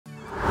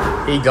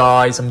Hey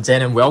guys, I'm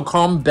Dan and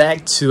welcome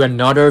back to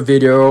another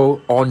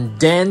video on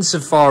Dan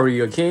Safari.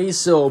 Okay,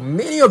 so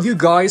many of you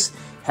guys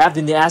have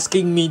been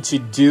asking me to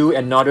do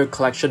another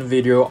collection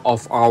video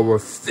of our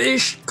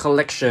fish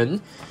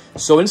collection.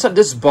 So inside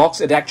this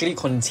box, it actually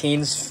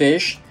contains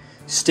fish,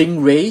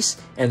 stingrays,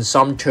 and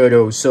some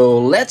turtles. So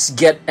let's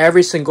get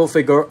every single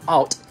figure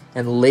out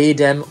and lay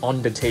them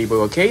on the table.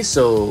 Okay,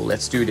 so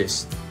let's do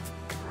this.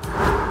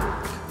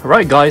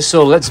 Alright guys,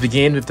 so let's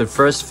begin with the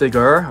first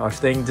figure. I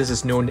think this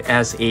is known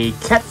as a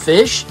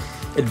catfish.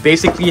 It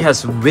basically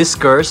has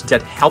whiskers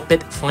that help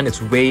it find its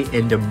way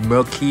in the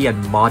murky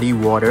and muddy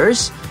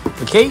waters.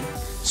 Okay,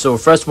 so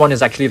first one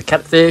is actually the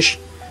catfish.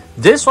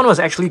 This one was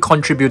actually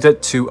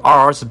contributed to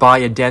ours by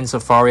a Dan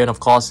Safari, and of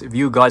course, if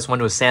you guys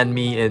want to send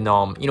me in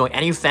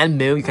any fan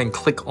mail, you can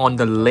click on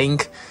the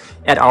link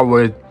at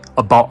our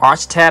About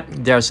Us tab.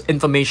 There's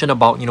information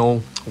about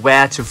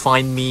where to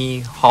find me,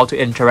 how to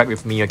interact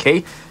with me.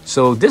 Okay,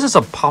 so this is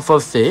a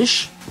puffer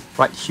fish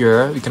right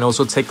here. You can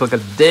also take a look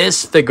at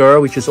this figure,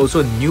 which is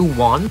also a new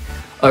one,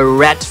 a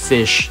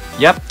ratfish.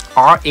 Yep,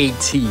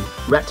 R-A-T,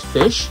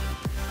 ratfish.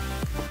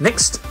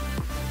 Next,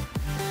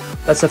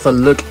 let's have a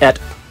look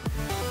at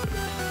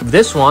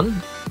this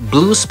one,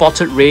 blue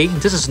spotted ray.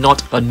 This is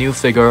not a new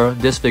figure.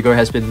 This figure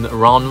has been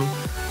around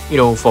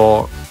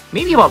for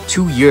maybe about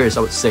 2 years,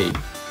 I would say.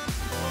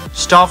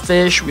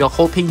 Starfish, we are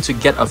hoping to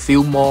get a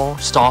few more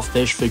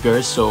starfish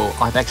figures, so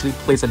I've actually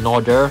placed an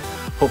order.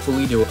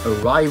 Hopefully they will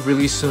arrive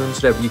really soon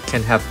so that we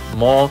can have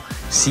more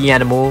sea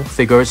animal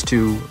figures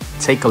to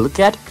take a look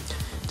at.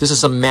 This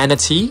is a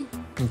manatee.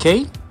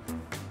 Okay,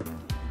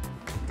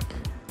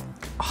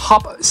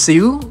 hop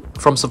seal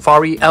from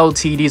Safari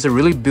Ltd is a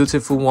really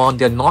beautiful one.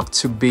 They're not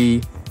to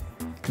be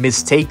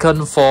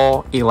mistaken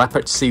for a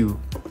leopard seal.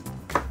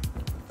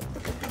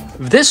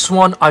 This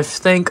one, I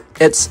think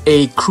it's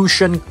a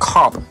crucian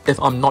carp, if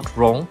I'm not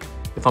wrong.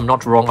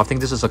 I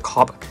think this is a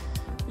carp.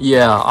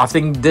 Yeah, I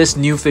think this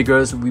new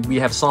figures, we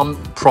have some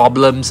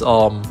problems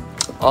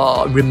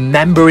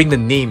remembering the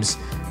names.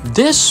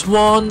 This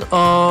one,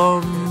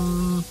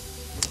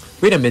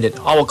 wait a minute,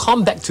 I will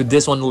come back to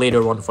this one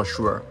later on for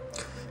sure.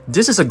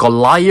 This is a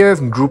Goliath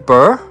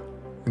grouper.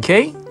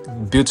 Okay,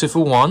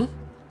 beautiful one.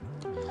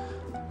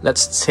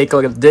 Let's take a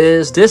look at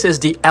this. This is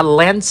the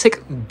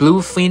Atlantic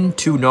bluefin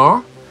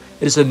tuna.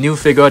 It is a new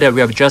figure that we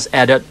have just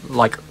added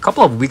like a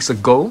couple of weeks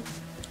ago.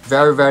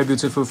 Very, very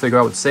beautiful figure,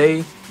 I would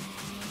say.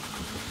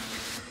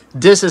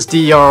 This is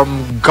the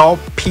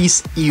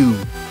Gulpis eel.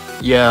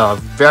 Yeah,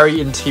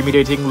 very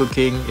intimidating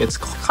looking. It's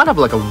kind of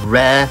like a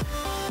rare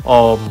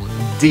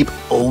deep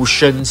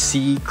ocean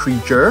sea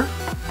creature.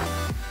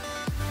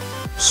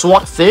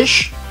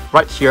 Swordfish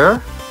right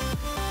here.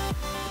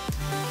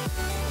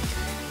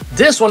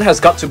 This one has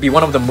got to be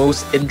one of the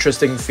most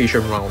interesting fish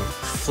around.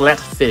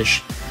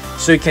 Flatfish.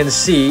 So you can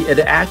see it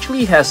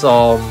actually has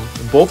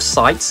both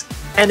sides,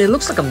 and it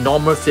looks like a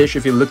normal fish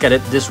if you look at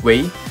it this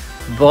way.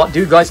 But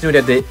do you guys know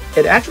that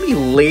it actually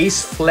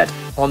lays flat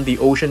on the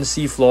ocean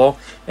sea floor,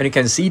 and you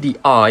can see the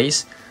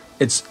eyes.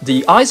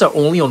 The eyes are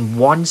only on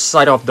one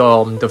side of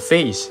the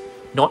face,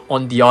 not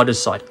on the other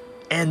side.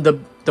 And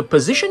the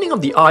positioning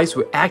of the eyes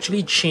will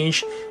actually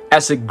change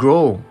as it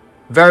grows.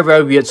 Very,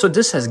 very weird. So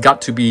this has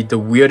got to be the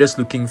weirdest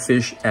looking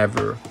fish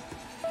ever.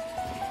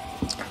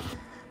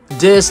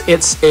 This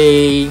is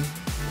a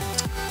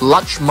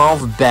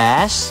largemouth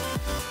bass.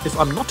 If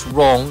I'm not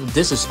wrong,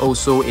 this is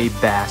also a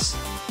bass.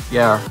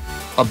 Yeah,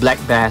 a black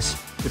bass,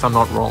 if I'm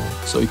not wrong.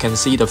 So you can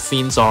see the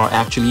fins are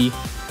actually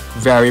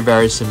very,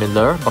 very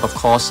similar. But of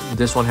course,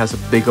 this one has a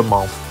bigger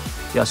mouth.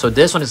 Yeah, so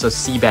this one is a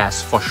sea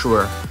bass for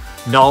sure.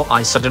 Now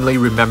I suddenly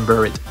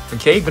remember it.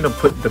 Okay, I'm gonna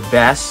put the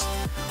bass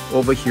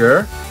over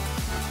here.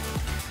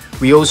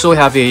 We also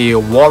have a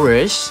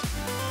walrus.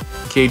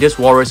 Okay, this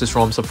walrus is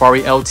from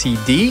Safari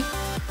Ltd.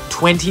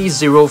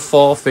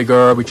 2004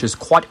 figure, which is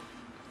quite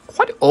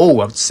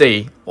old, I would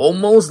say.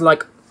 Almost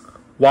like,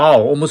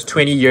 wow, almost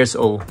 20 years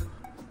old.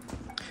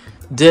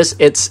 This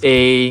is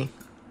it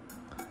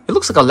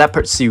looks like a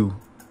leopard seal.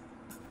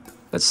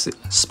 Let's see,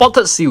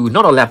 spotted seal,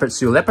 not a leopard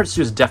seal. Leopard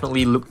seal is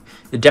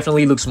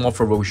definitely looks more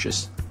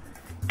ferocious.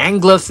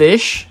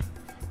 Anglerfish.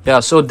 Yeah,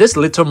 so this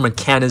little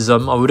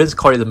mechanism, I wouldn't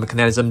call it a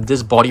mechanism,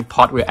 this body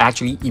part will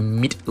actually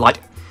emit light,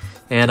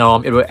 and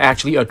it will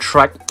actually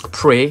attract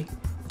prey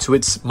to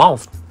its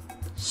mouth,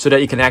 so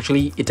that you can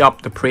actually eat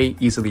up the prey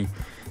easily.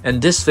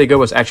 And this figure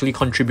was actually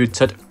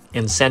contributed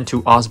and sent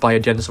to us by a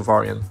Dan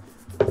Safarian.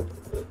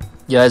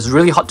 Yeah, it's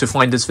really hard to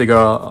find this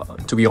figure,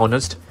 to be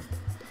honest.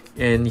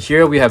 And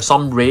here we have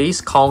some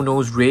rays,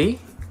 cow-nosed ray.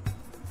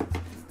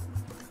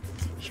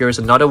 Here's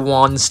another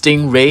one,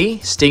 Stingray.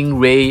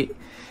 Stingray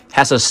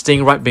has a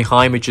sting right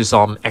behind, which is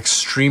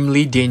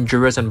extremely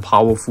dangerous and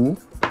powerful.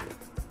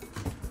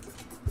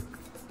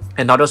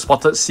 Another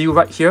spotted seal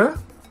right here.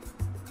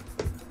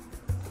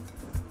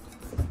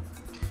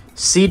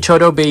 Sea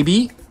turtle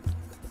baby.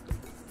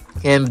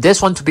 And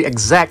this one, to be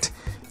exact,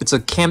 it's a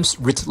Kemp's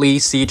Ridley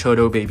sea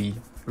turtle baby.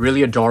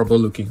 Really adorable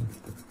looking.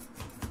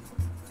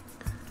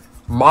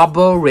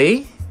 Marble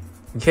ray.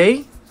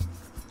 Okay.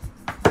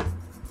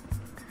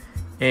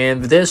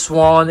 And this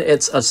one,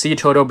 it's a sea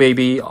turtle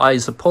baby. I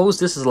suppose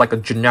this is like a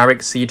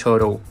generic sea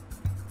turtle.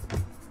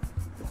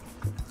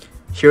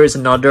 Here is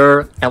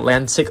another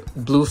Atlantic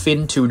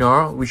bluefin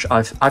tuna, which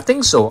I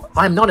think so.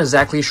 I'm not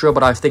exactly sure,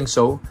 but I think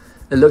so.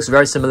 It looks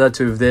very similar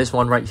to this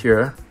one right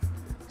here.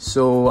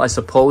 So I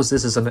suppose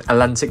this is an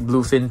Atlantic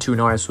bluefin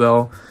tuna as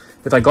well.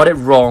 If I got it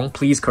wrong,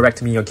 please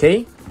correct me,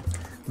 okay?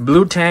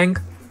 Blue Tang.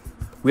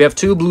 We have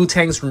two blue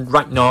tangs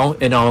right now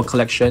in our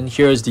collection.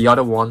 Here's the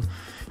other one.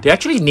 They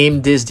actually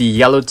named this the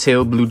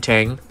yellowtail blue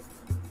tang.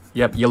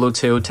 Yep,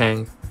 yellowtail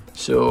tang.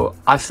 So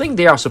I think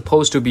they are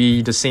supposed to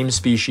be the same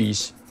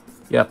species.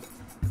 Yep.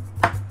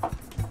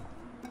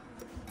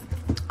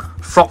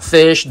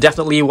 Frogfish,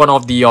 definitely one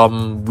of the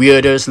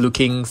weirdest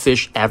looking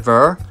fish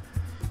ever.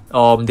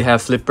 They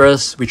have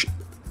flippers which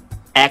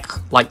act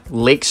like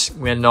legs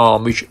when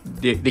which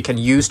they can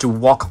use to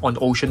walk on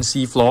ocean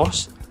sea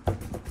floors.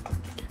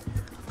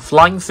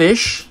 Flying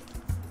fish.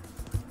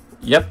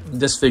 Yep,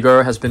 this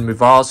figure has been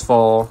with us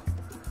for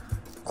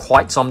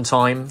quite some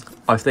time.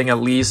 I think at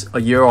least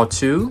a year or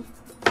two.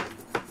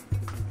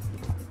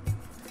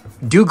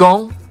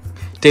 Dugong.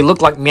 They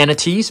look like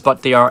manatees,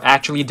 but they are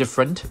actually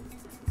different.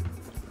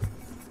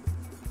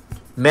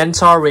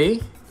 Manta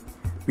ray.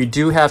 We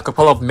do have a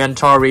couple of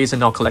manta rays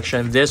in our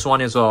collection. This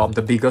one is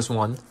the biggest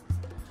one.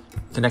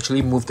 You can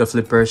actually move the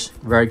flippers.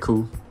 Very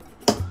cool.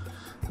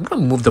 I'm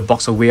gonna move the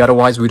box away,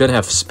 otherwise we don't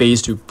have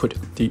space to put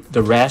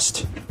the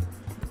rest.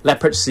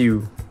 Leopard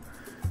seal.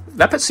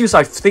 Leopard seals,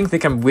 I think they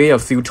can weigh a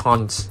few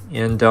tons,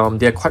 and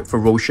they're quite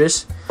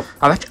ferocious.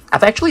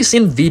 I've actually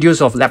seen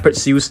videos of leopard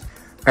seals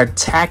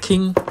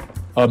attacking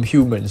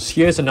humans.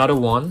 Here's another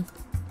one.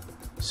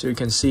 So you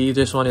can see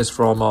this one is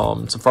from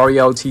Safari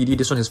Ltd.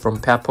 This one is from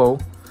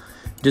Peppo.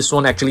 This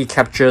one actually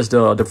captures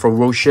the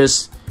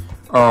ferocious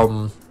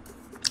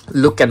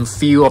look and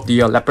feel of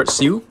the leopard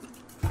seal.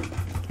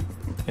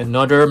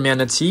 Another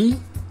manatee.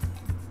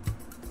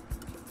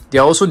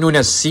 They're also known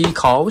as sea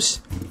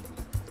cows.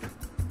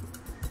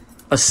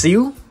 A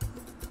seal.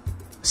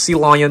 Sea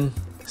lion,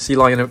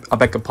 I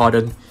beg your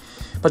pardon.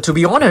 But to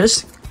be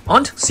honest,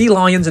 aren't sea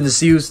lions and the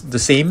seals the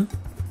same?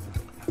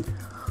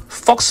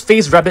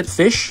 Fox-faced rabbit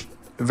fish.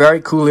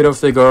 Very cool little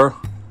figure.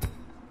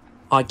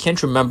 I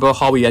can't remember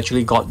how we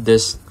actually got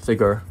this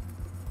figure.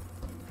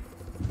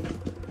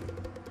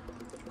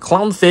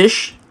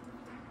 Clownfish.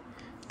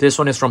 This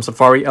one is from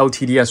Safari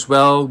Ltd as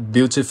well.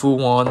 Beautiful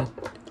one.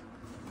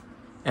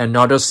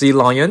 Another sea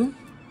lion.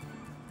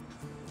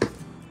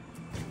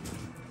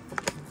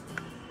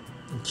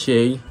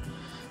 Okay.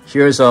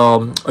 Here's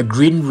a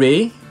green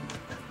ray.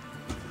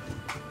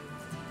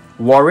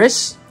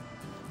 Walrus.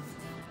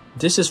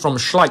 This is from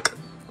Schleich.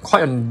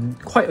 Quite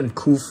a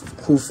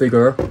cool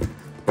figure.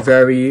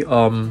 Very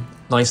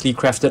nicely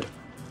crafted.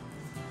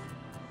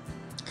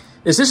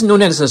 Is this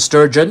known as a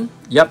sturgeon?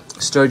 Yep,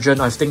 sturgeon,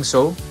 I think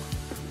so.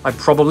 I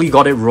probably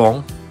got it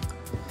wrong.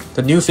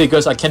 The new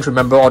figures, I can't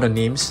remember all the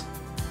names.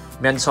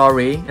 Manta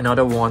ray,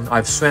 another one.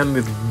 I've swam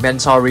with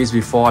manta rays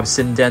before. I've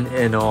seen them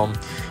in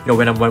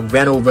when I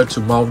went over to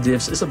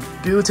Maldives. It's a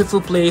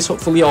beautiful place.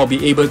 Hopefully I'll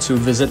be able to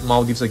visit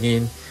Maldives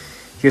again.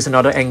 Here's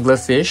another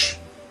anglerfish.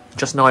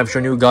 Just now I've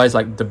shown you guys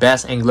like the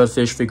best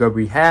anglerfish figure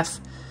we have.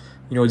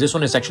 You know, this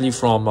one is actually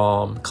from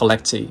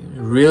Collecti.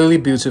 Really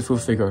beautiful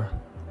figure.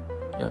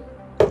 Yeah.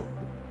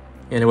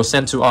 And it was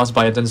sent to us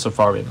by Eden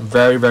Safari. I'm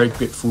very, very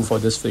grateful for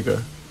this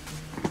figure.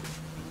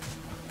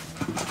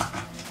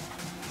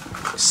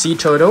 Sea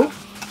turtle.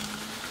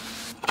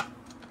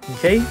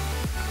 Okay.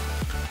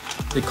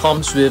 It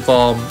comes with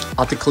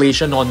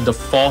articulation on the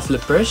 4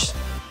 flippers.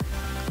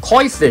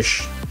 Koi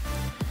fish.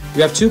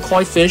 We have 2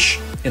 koi fish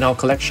in our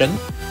collection.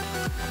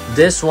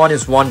 This one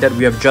is one that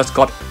we have just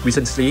got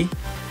recently.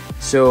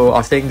 So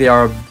I think they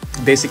are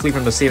basically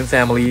from the same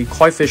family.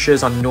 Koi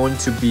fishes are known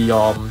to be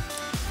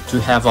to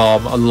have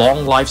a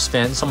long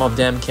lifespan. Some of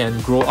them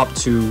can grow up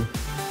to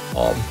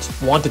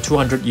 1 to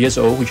 200 years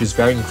old, which is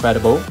very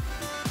incredible.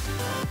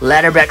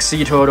 Leatherback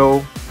sea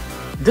turtle.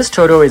 This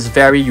turtle is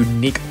very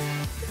unique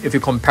if you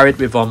compare it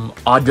with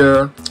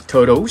other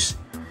turtles.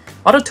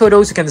 Other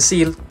turtles, you can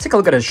see, take a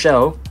look at the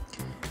shell.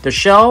 The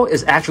shell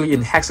is actually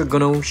in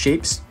hexagonal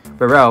shapes,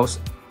 whereas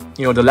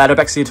the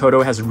leatherback sea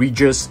turtle has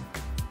ridges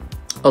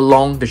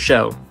along the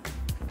shell.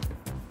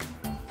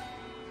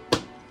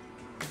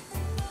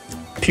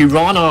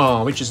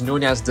 Piranha, which is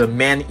known as the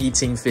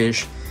man-eating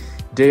fish.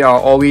 They are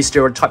always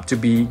stereotyped to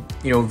be,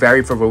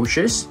 very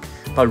ferocious,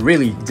 but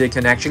really they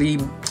can actually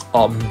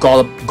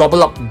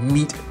gobble up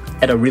meat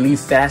at a really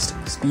fast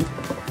speed.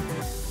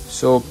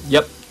 So,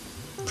 yep,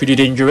 pretty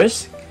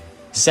dangerous.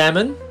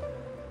 Salmon.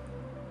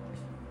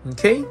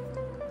 Okay,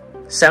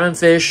 salmon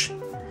fish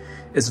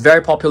is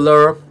very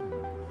popular.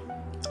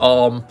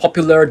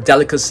 Popular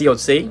delicacy, I would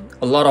say.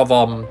 A lot of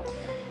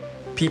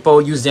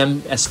people use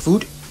them as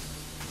food.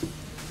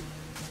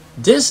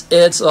 This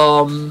is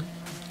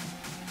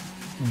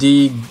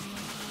the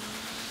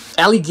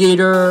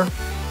alligator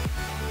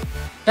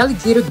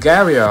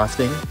garrier, I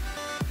think.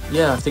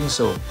 Yeah, I think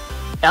so.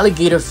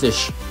 Alligator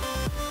fish.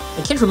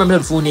 I can't remember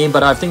the full name,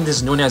 but I think this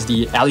is known as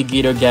the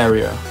alligator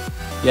garrier.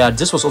 Yeah,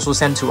 this was also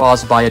sent to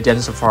us by a Dan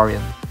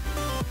Safarian.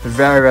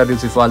 Very, very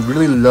beautiful. I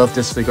really love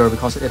this figure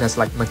because it has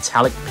like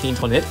metallic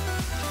paint on it.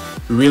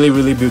 Really,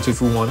 really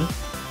beautiful one.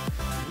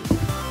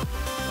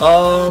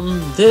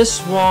 This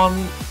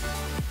one,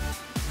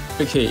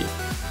 okay.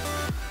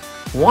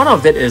 One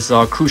of it is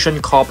a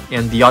Crucian Cop,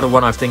 and the other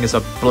one I think is a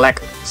Black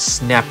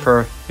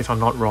Snapper, if I'm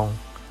not wrong.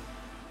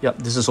 Yep,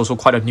 this is also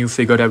quite a new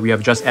figure that we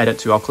have just added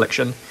to our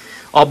collection.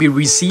 I'll be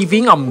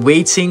receiving, I'm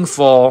waiting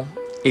for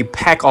a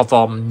pack of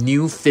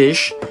new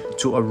fish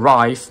to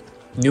arrive,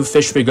 new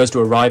fish figures to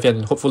arrive,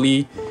 and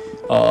hopefully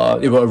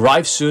it will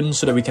arrive soon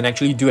so that we can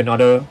actually do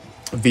another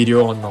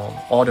video on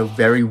all the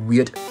very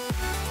weird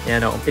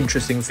and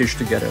interesting fish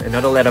together.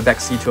 Another leatherback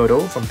sea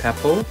turtle from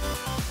Peppo.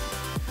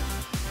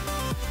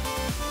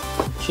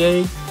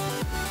 Okay.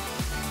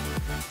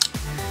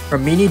 A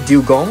mini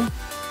dugong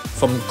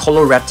from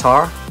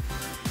Coloratar.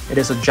 It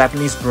is a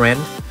Japanese brand.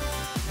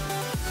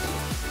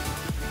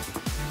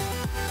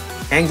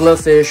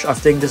 Anglerfish, I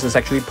think this is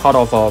actually part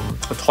of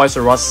a Toys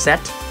R Us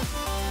set.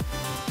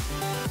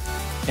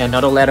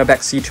 Another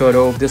leatherback sea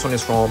turtle. This one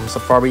is from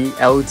Safari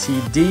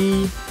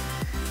Ltd.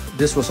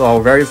 This was our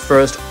very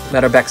first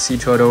leatherback sea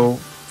turtle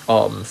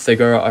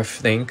figure, I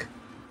think.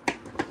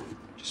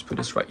 Just put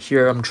this right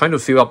here. I'm trying to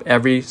fill up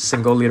every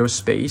single little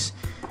space.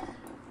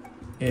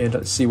 And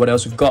let's see what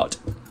else we got.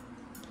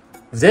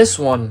 This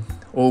one,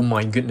 oh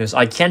my goodness,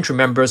 I can't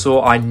remember,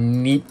 so I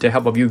need the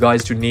help of you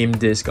guys to name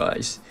this,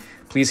 guys.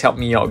 Please help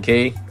me out,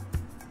 okay?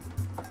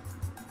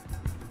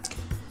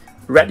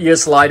 Red ear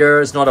slider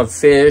is not a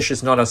fish,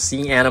 it's not a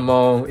sea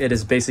animal. It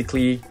is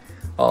basically,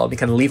 it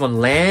can live on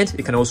land,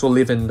 it can also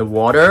live in the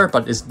water,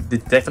 but it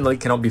definitely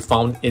cannot be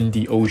found in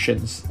the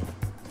oceans.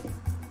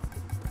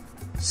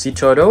 Sea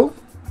turtle.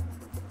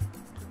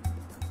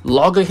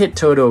 Loggerhead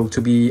turtle,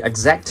 to be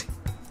exact.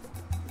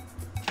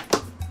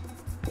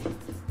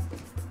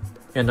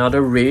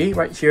 Another ray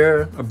right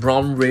here, a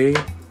brown ray.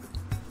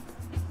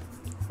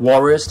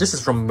 Walrus, this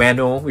is from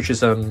Mano, which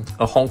is a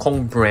Hong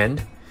Kong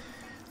brand.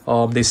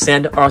 They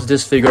sent us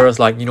this figures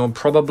like, you know,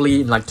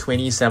 probably in like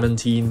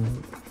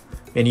 2017,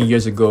 many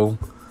years ago.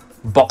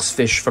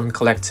 Boxfish from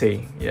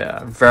Collecte.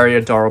 Yeah, very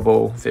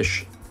adorable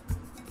fish.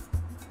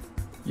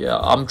 Yeah,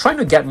 I'm trying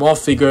to get more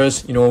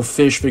figures, you know,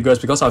 fish figures,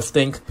 because I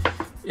think,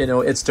 you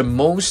know, it's the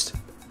most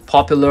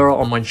popular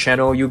on my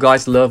channel. You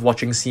guys love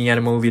watching sea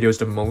animal videos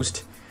the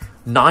most.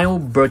 Nile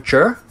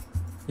Bircher.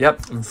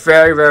 Yep,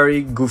 very,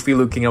 very goofy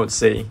looking, I would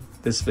say,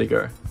 this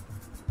figure.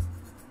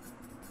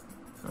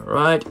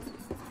 Alright.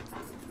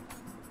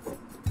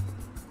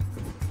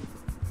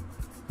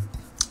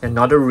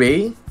 Another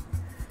ray.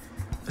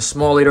 A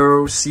small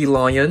little sea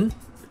lion.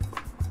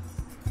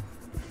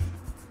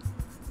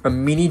 A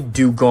mini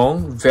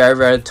dugong. Very,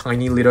 very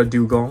tiny little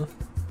dugong.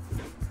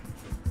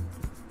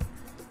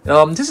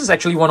 This is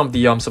actually one of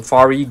the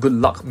Safari Good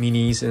Luck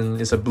minis,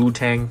 and it's a blue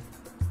Tang.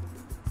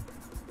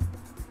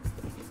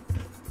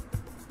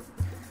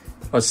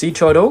 A sea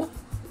turtle.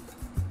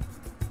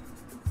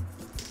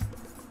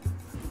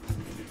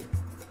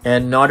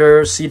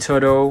 Another sea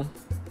turtle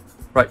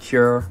right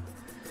here.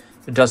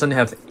 It doesn't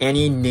have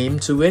any name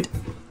to it.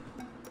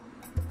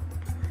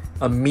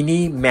 A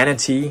mini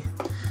manatee.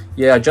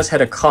 Yeah, I just had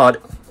a cut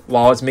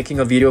while I was making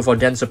a video for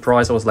Dan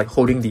Surprise. I was like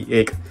holding the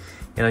egg,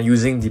 and I'm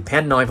using the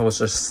pen knife. I was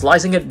just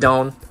slicing it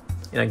down,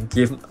 and I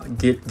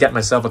get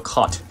myself a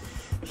cut.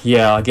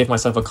 Yeah, I gave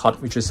myself a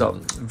cut, which is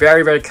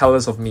very, very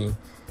careless of me.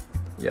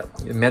 Yeah,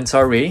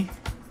 manta ray.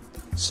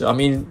 So I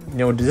mean, you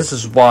know, this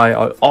is why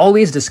I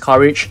always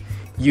discourage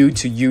you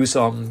to use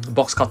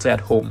box cutter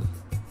at home.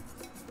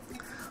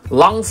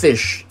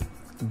 Lungfish,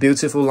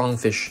 beautiful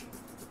lungfish.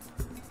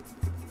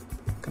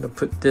 Gonna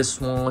put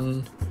this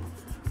one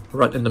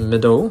right in the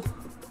middle.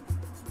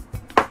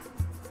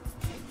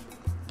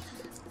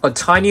 A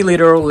tiny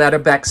little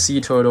leatherback sea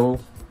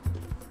turtle.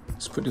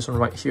 Let's put this one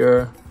right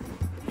here.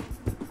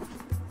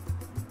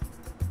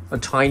 A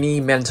tiny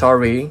manta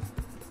ray.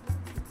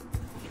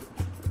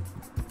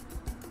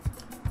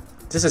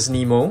 This is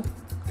Nemo,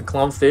 the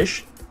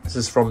clownfish. This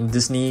is from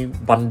Disney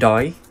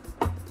Bandai.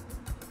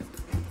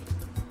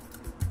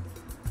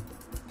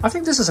 I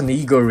think this is an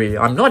eagle ray.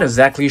 I'm not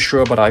exactly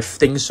sure, but I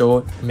think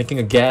so. I'm making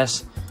a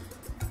guess.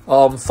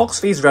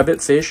 Fox-faced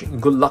rabbit fish,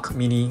 Good Luck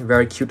mini,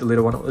 very cute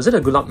little one. Is it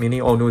a Good Luck mini?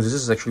 Oh no, this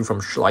is actually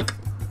from Schleich.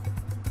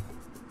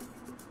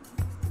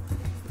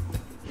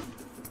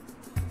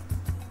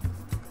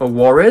 A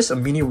walrus, a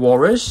mini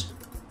walrus.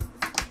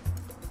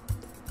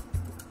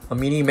 A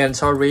mini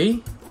manta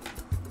ray.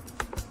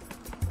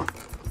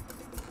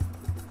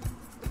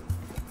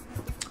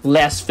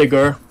 Last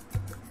figure,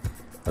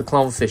 a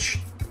clownfish.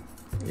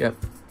 Yep.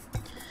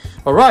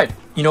 Alright,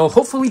 you know,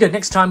 hopefully the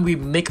next time we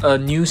make a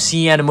new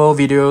sea animal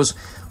videos,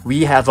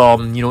 we have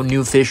you know,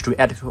 new fish to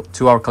add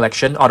to our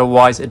collection.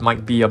 Otherwise it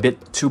might be a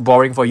bit too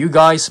boring for you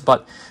guys.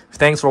 But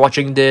thanks for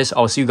watching this.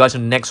 I'll see you guys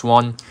in the next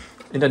one.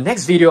 In the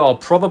next video, I'll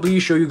probably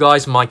show you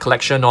guys my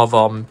collection of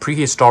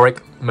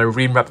prehistoric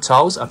marine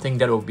reptiles. I think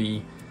that will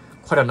be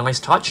quite a nice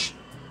touch.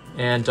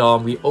 And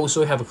we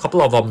also have a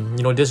couple of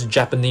you know, this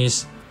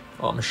Japanese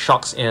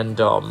sharks and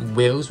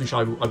whales, which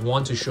I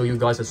want to show you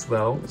guys as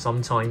well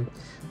sometime.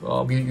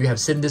 You have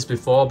seen this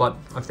before, but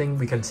I think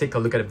we can take a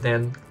look at it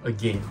then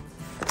again.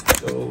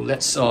 So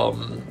let's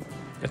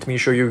let me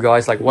show you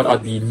guys like what are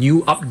the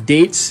new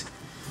updates.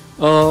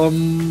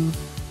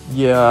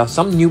 Yeah,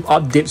 some new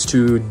updates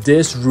to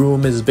this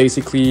room is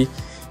basically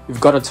we've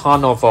got a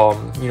ton of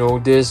you know,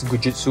 this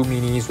Gujitsu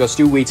minis. We're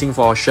still waiting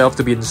for our shelf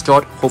to be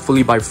installed,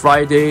 hopefully by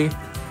Friday.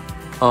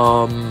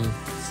 What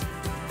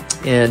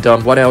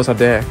else are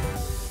there?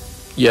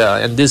 Yeah,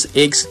 and these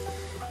eggs,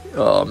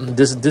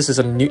 this is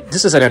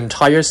an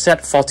entire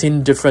set,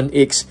 14 different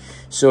eggs.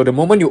 So the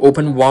moment you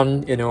open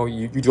one, you know,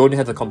 you don't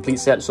have the complete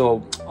set.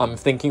 So I'm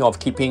thinking of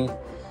keeping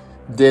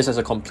this as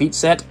a complete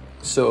set.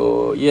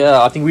 So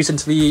yeah, I think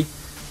recently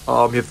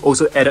we've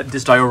also added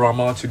this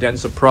diorama to Dan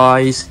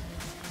Surprise.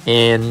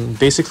 And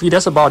basically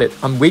that's about it.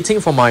 I'm waiting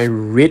for my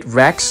red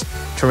Rex,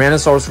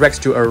 Tyrannosaurus Rex,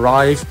 to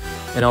arrive,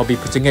 and I'll be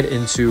putting it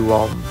into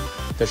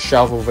the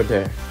shelf over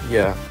there.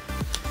 Yeah.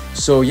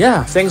 So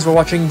yeah, thanks for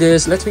watching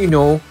this. Let me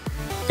know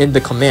in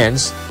the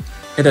comments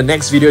in the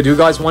next video, do you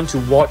guys want to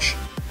watch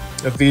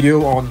a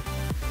video on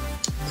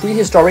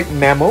prehistoric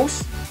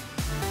mammals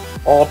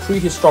or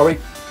prehistoric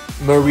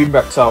marine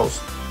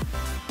reptiles?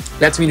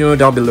 Let me know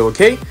down below,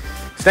 okay?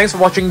 Thanks for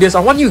watching this. I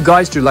want you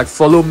guys to like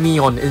follow me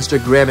on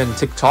Instagram and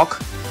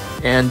TikTok.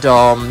 And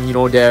you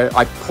know, there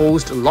I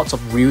post lots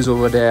of reels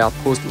over there. I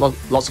post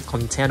lots of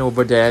content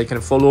over there. You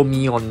can follow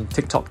me on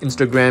TikTok,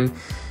 Instagram.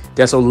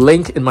 There's a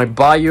link in my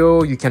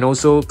bio. You can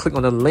also click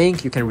on the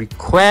link. You can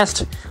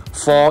request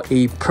for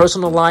a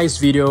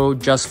personalized video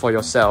just for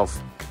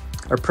yourself.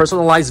 A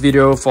personalized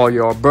video for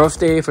your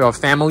birthday, for your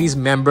family's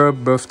member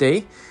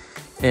birthday.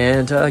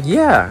 And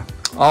yeah,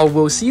 I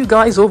will see you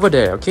guys over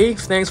there, okay?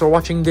 Thanks for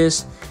watching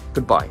this.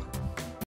 Goodbye.